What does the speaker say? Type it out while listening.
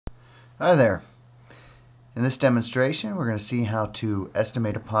Hi there. In this demonstration, we're going to see how to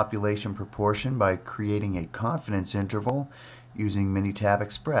estimate a population proportion by creating a confidence interval using Minitab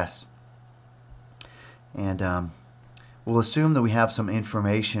Express. And we'll assume that we have some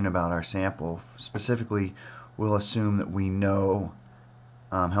information about our sample. Specifically, we'll assume that we know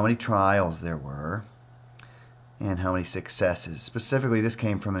how many trials there were and how many successes. Specifically, this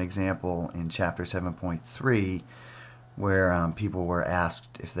came from an example in Chapter 7.3 where people were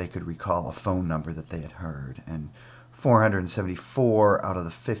asked if they could recall a phone number that they had heard, and 474 out of the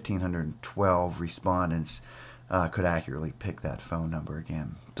 1,512 respondents could accurately pick that phone number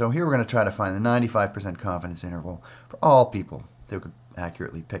again. So here we're going to try to find the 95% confidence interval for all people that could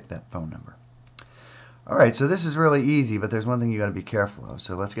accurately pick that phone number. Alright, so this is really easy, but there's one thing you got to be careful of,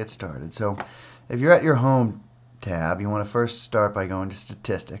 so let's get started. So if you're at your Home tab, you want to first start by going to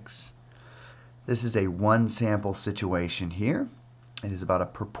Statistics. This is a one sample situation here. It is about a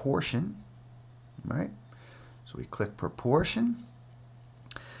proportion, right? So we click proportion.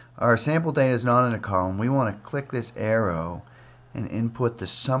 Our sample data is not in a column. We want to click this arrow and input the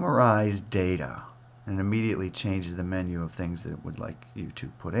summarized data, and it immediately changes the menu of things that it would like you to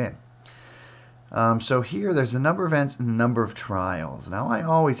put in. So here there's the number of events and the number of trials. Now I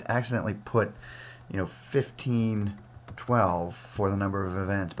always accidentally put 1512 for the number of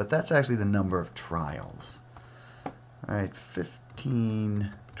events, but that's actually the number of trials. All right,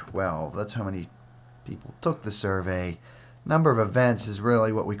 1512, that's how many people took the survey. Number of events is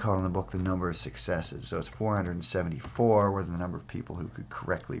really what we call in the book the number of successes. So it's 474 were the number of people who could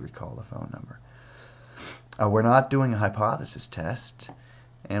correctly recall the phone number. We're not doing a hypothesis test,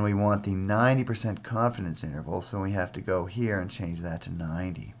 and we want the 90% confidence interval, so we have to go here and change that to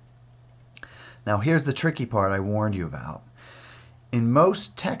 90. Now here's the tricky part I warned you about. In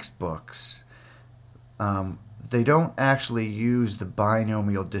most textbooks, they don't actually use the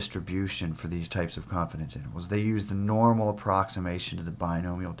binomial distribution for these types of confidence intervals. They use the normal approximation to the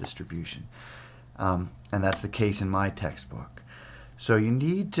binomial distribution. And that's the case in my textbook. So you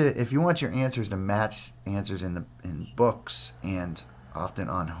need to, if you want your answers to match answers in books and often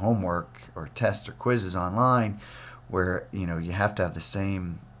on homework or tests or quizzes online, where you have to have the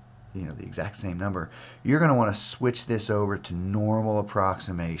same the exact same number, you're going to want to switch this over to normal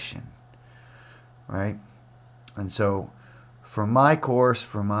approximation, right? And so for my course,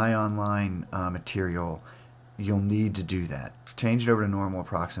 for my online material, you'll need to do that. Change it over to normal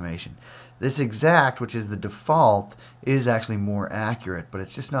approximation. This exact, which is the default, is actually more accurate, but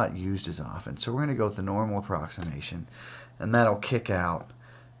it's just not used as often. So we're going to go with the normal approximation, and that'll kick out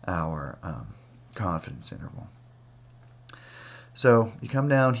our confidence interval. So you come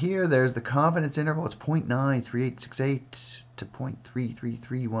down here, there's the confidence interval. It's 0.93868 to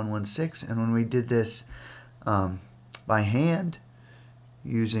 0.333116. And when we did this by hand,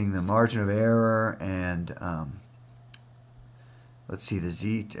 using the margin of error and let's see, the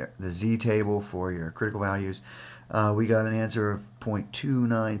Z table for your critical values, we got an answer of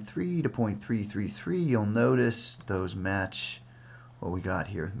 0.293 to 0.333. You'll notice those match what we got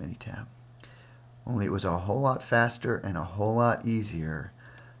here with Minitab. Only it was a whole lot faster and a whole lot easier.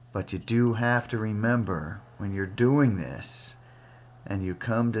 But you do have to remember, when you're doing this and you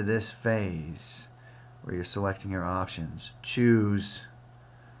come to this phase where you're selecting your options, choose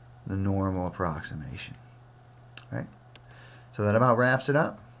the normal approximation. Right? So that about wraps it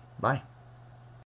up. Bye.